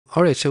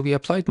All right, so we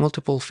applied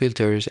multiple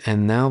filters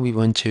and now we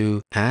want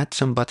to add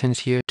some buttons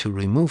here to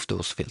remove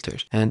those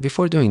filters. And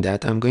before doing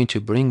that, I'm going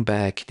to bring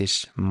back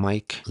this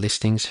mic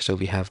listings so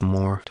we have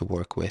more to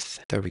work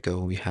with. There we go.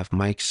 We have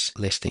Mike's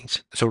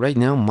listings. So right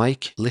now,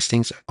 mic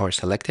listings are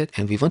selected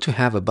and we want to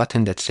have a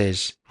button that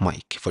says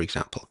mic, for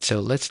example. So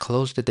let's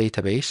close the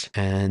database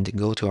and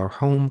go to our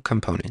home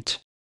component.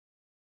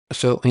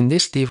 So in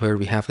this div where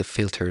we have the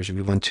filters,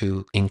 we want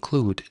to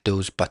include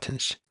those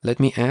buttons. Let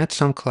me add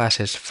some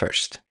classes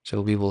first. So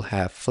we will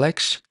have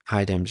flex,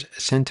 items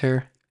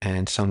center,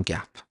 and some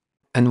gap.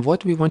 And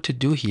what we want to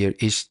do here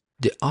is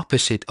the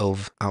opposite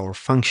of our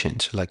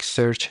functions like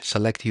search,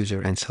 select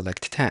user, and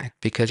select tag.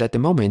 Because at the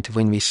moment,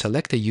 when we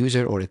select a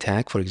user or a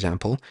tag, for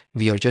example,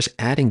 we are just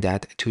adding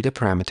that to the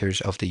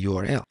parameters of the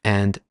URL.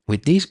 And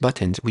with these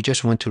buttons, we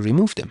just want to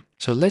remove them.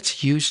 So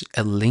let's use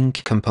a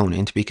link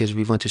component because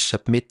we want to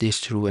submit this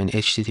through an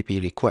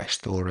HTTP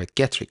request or a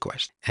GET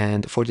request.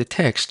 And for the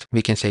text,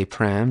 we can say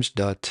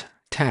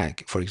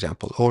params.tag, for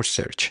example, or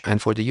search.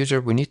 And for the user,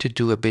 we need to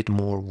do a bit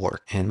more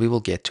work and we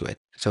will get to it.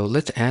 So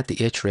let's add the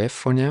href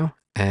for now.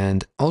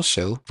 And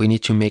also we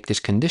need to make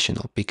this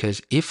conditional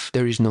because if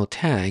there is no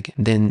tag,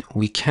 then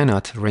we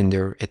cannot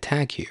render a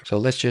tag here. So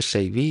let's just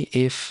say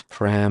if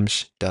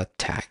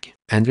params.tag.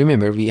 And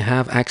remember, we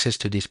have access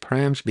to these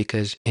params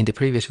because in the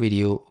previous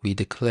video, we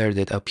declared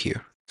it up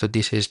here. So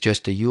this is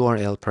just the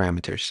URL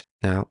parameters.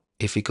 Now,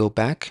 if we go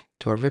back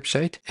to our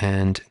website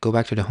and go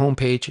back to the home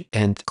page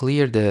and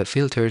clear the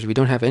filters, we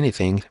don't have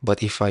anything.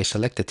 But if I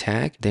select the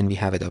tag, then we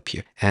have it up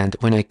here. And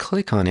when I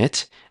click on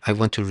it, I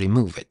want to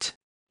remove it.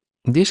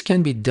 This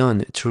can be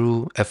done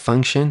through a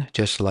function,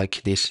 just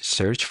like this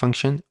search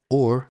function,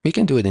 or we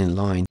can do it in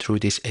line through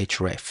this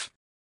href.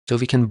 So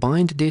we can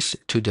bind this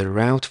to the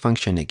route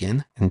function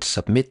again and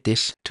submit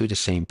this to the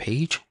same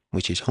page,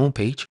 which is home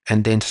page,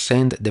 and then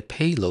send the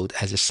payload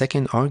as a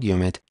second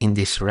argument in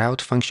this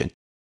route function.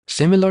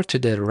 Similar to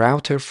the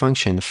router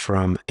function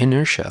from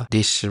Inertia,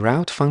 this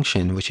route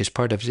function, which is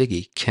part of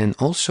Ziggy, can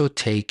also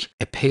take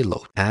a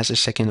payload as a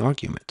second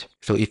argument.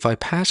 So if I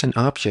pass an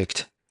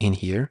object in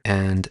here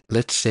and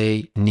let's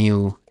say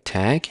new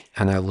tag,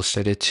 and I will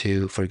set it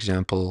to, for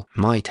example,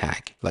 my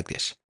tag like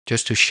this,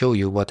 just to show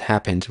you what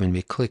happens when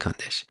we click on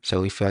this.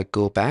 So if I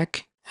go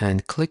back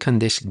and click on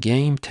this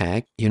game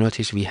tag, you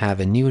notice we have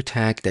a new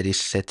tag that is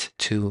set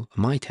to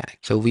my tag.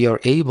 So we are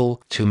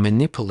able to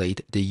manipulate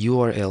the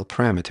URL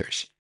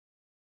parameters.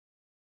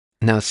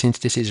 Now, since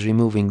this is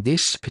removing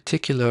this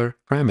particular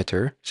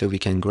parameter, so we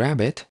can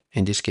grab it,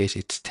 in this case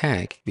it's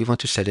tag, we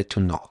want to set it to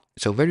null.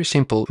 So very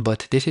simple,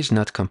 but this is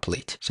not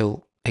complete.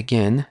 So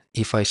again,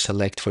 if I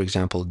select, for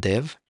example,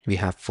 dev, we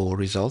have 4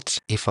 results.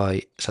 If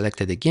I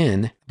select it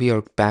again, we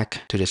are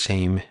back to the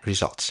same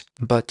results.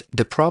 But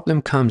the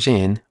problem comes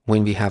in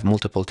when we have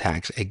multiple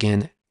tags.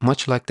 Again,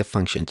 much like the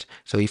functions.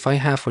 So if I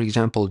have, for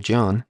example,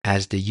 John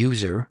as the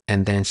user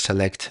and then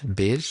select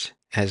biz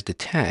as the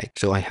tag,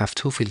 so I have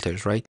 2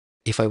 filters, right?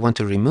 If I want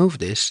to remove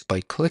this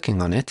by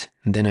clicking on it,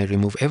 then I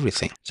remove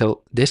everything.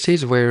 So this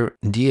is where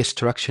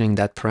destructuring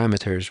that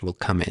parameters will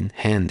come in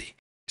handy.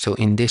 So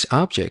in this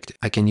object,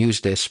 I can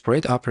use the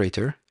spread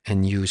operator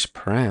and use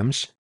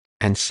params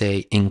and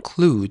say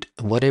include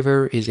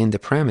whatever is in the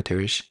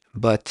parameters,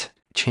 but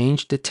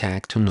change the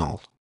tag to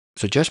null.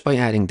 So just by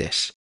adding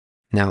this.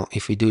 Now,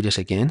 if we do this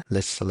again,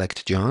 let's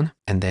select John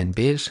and then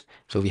biz.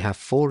 So we have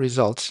 4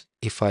 results.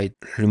 If I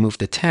remove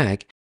the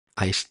tag,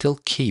 I still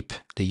keep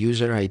the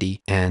user ID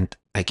and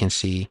I can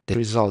see the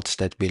results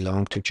that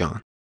belong to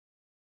John.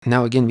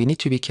 Now again, we need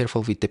to be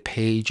careful with the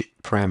page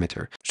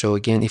parameter. So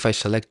again, if I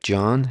select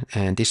John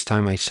and this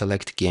time I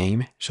select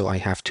game, so I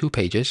have 2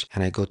 pages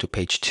and I go to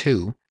page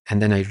 2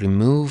 and then I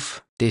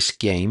remove this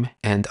game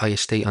and I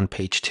stay on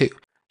page 2.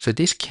 So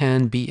this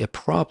can be a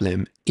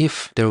problem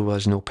if there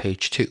was no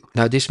page 2.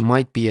 Now this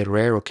might be a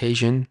rare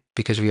occasion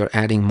because we are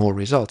adding more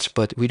results,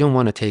 but we don't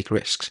want to take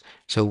risks.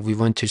 So we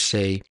want to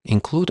say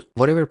include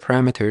whatever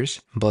parameters,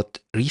 but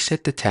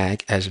reset the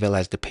tag as well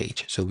as the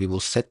page. So we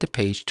will set the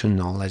page to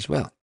null as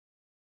well.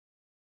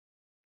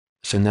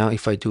 So now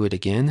if I do it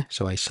again,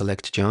 so I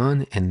select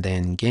John and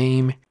then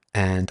game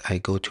and I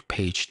go to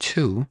page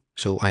 2.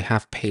 So I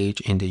have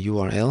page in the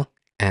URL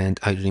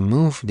and I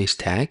remove this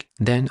tag,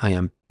 then I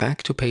am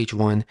back to page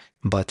 1,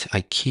 but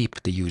I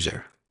keep the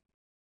user.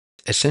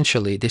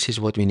 Essentially, this is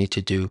what we need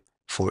to do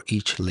for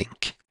each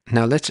link.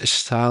 Now let's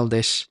style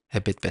this a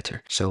bit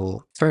better.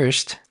 So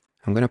first,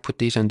 I'm going to put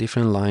these on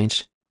different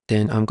lines.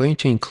 Then I'm going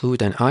to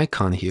include an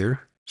icon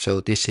here. So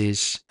this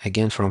is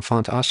again from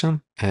Font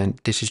Awesome, and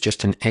this is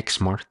just an X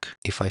mark.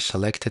 If I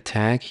select a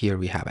tag, here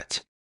we have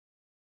it.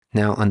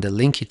 Now on the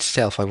link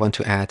itself, I want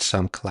to add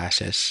some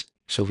classes.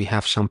 So we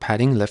have some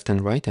padding left and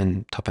right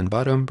and top and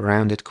bottom,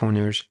 rounded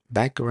corners,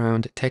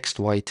 background, text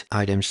white,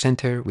 item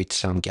center with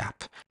some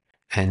gap.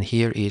 And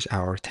here is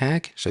our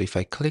tag. So if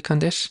I click on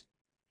this,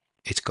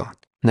 it's gone.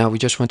 Now we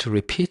just want to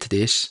repeat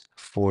this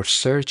for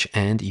search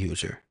and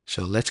user.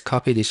 So let's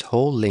copy this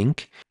whole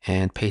link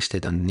and paste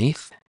it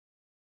underneath.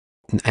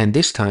 And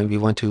this time we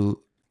want to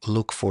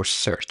look for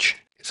search.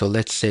 So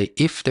let's say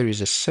if there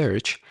is a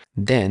search,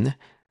 then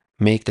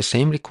make the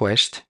same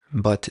request,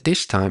 but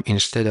this time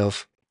instead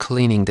of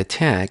cleaning the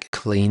tag,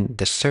 clean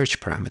the search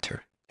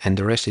parameter, and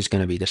the rest is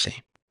going to be the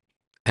same.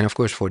 And of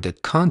course, for the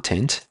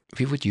content,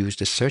 we would use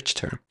the search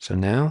term. So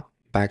now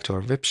back to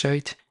our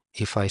website.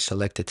 If I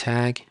select a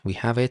tag, we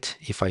have it.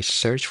 If I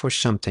search for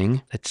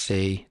something, let's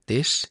say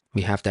this,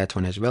 we have that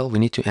one as well. We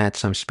need to add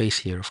some space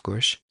here, of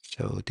course.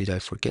 So did I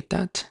forget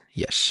that?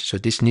 Yes. So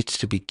this needs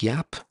to be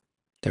gap.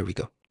 There we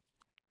go.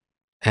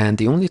 And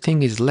the only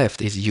thing is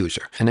left is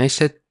user. And I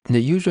said the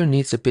user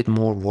needs a bit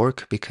more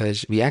work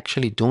because we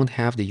actually don't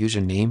have the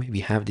username. We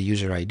have the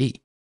user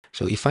ID.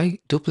 So if I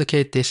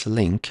duplicate this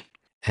link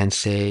and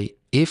say,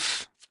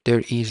 if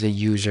there is a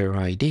user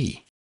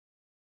ID,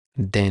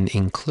 then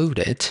include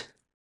it.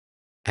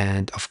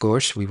 And of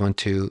course, we want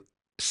to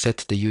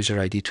set the user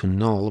ID to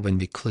null when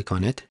we click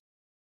on it.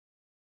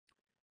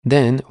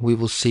 Then we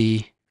will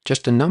see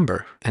just a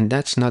number, and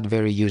that's not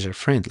very user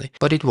friendly,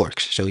 but it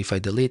works. So if I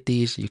delete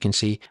these, you can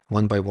see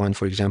one by one,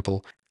 for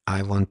example,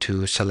 I want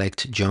to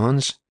select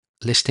John's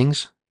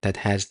listings that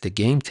has the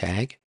game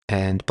tag.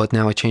 But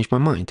now I changed my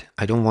mind.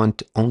 I don't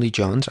want only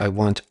John's. I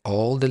want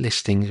all the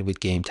listings with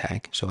game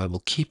tag. So I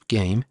will keep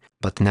game,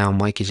 but now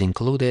Mike is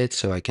included.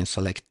 So I can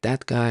select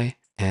that guy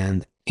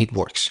and it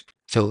works.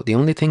 So the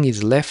only thing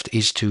is left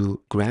is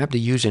to grab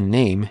the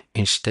username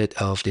instead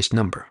of this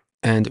number.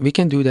 And we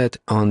can do that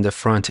on the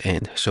front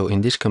end. So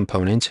in this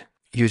component,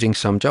 using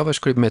some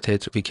JavaScript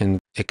methods, we can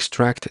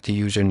extract the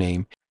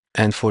username.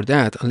 And for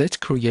that, let's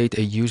create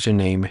a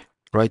username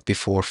right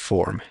before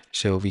form.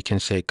 So we can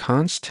say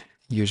const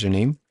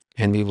username,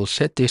 and we will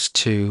set this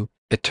to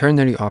a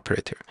ternary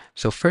operator.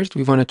 So first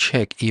we want to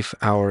check if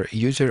our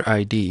user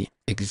ID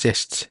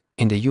exists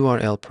in the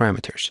URL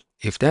parameters.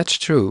 If that's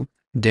true,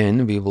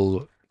 then we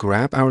will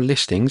grab our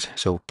listings.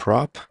 So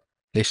prop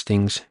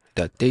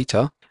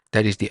listings.data,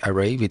 that is the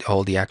array with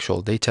all the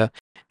actual data,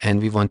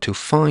 and we want to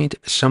find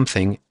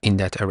something in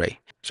that array.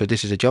 So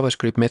this is a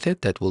JavaScript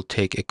method that will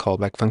take a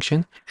callback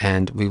function,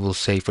 and we will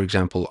say, for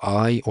example,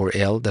 I or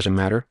L, doesn't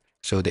matter.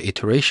 So the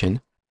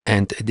iteration,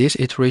 and this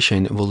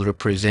iteration will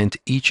represent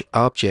each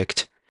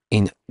object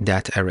in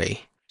that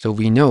array. So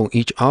we know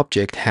each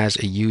object has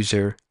a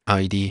user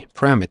ID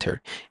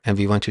parameter, and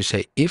we want to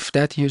say if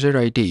that user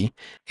ID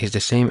is the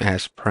same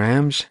as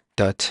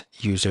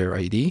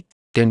params.userID,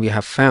 then we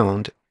have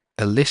found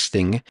a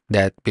listing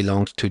that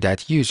belongs to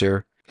that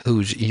user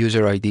whose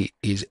user ID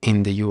is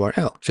in the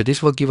URL. So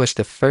this will give us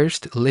the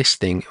first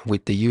listing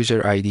with the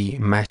user ID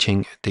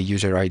matching the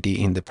user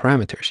ID in the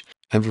parameters.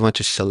 And we want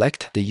to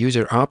select the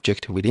user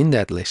object within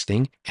that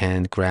listing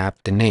and grab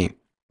the name.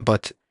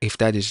 But if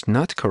that is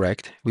not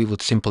correct, we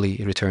would simply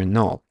return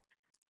null.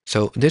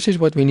 So this is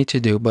what we need to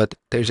do, but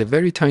there's a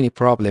very tiny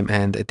problem,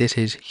 and this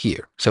is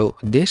here. So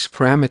this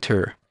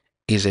parameter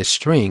is a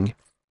string,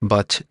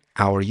 but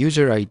our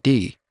user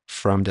ID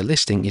from the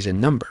listing is a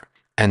number.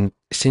 And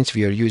since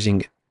we are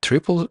using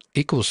triple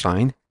equal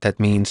sign, that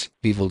means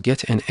we will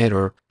get an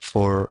error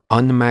for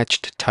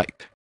unmatched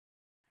type.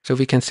 So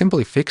we can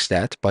simply fix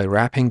that by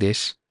wrapping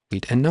this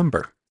with a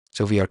number.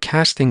 So we are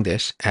casting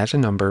this as a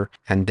number,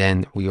 and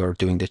then we are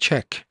doing the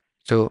check.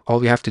 So all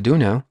we have to do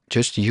now,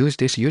 just use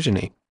this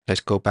username.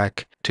 Let's go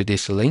back to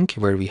this link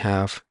where we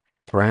have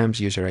params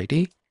user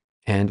ID,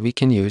 and we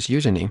can use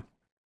username.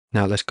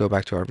 Now let's go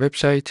back to our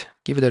website,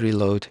 give it a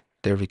reload.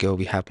 There we go,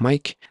 we have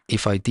Mike.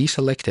 If I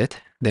deselect it,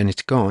 then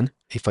it's gone.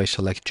 If I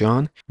select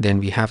John, then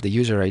we have the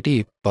user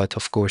ID, but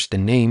of course the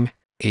name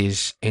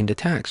is in the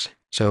tags.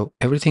 So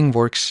everything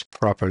works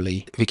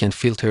properly. We can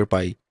filter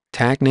by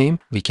tag name,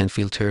 we can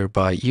filter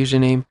by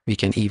username, we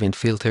can even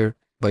filter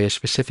by a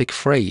specific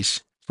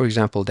phrase, for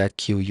example, that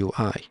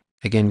QUI.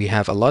 Again, we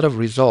have a lot of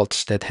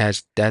results that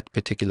has that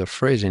particular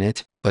phrase in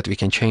it, but we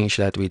can change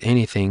that with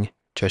anything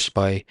just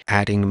by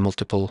adding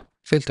multiple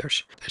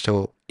filters.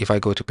 So if I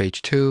go to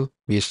page 2,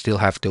 we still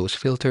have those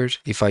filters.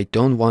 If I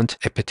don't want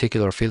a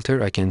particular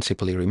filter, I can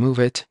simply remove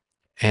it,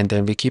 and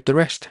then we keep the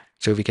rest.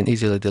 So we can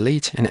easily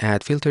delete and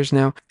add filters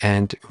now,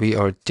 and we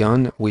are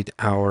done with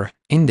our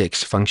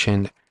index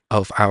function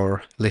of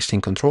our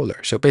listing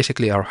controller. So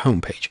basically our home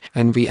page.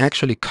 And we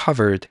actually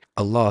covered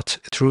a lot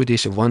through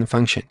this one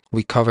function.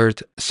 We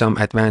covered some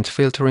advanced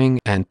filtering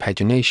and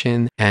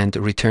pagination and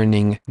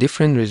returning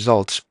different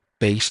results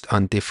based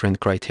on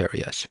different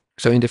criteria.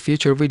 So in the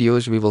future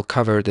videos, we will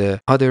cover the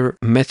other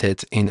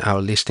methods in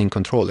our listing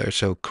controller.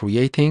 So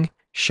creating,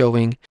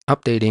 showing,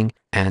 updating,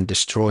 and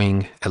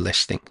destroying a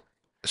listing.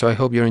 So I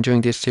hope you're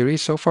enjoying this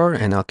series so far,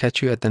 and I'll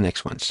catch you at the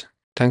next ones.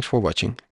 Thanks for watching.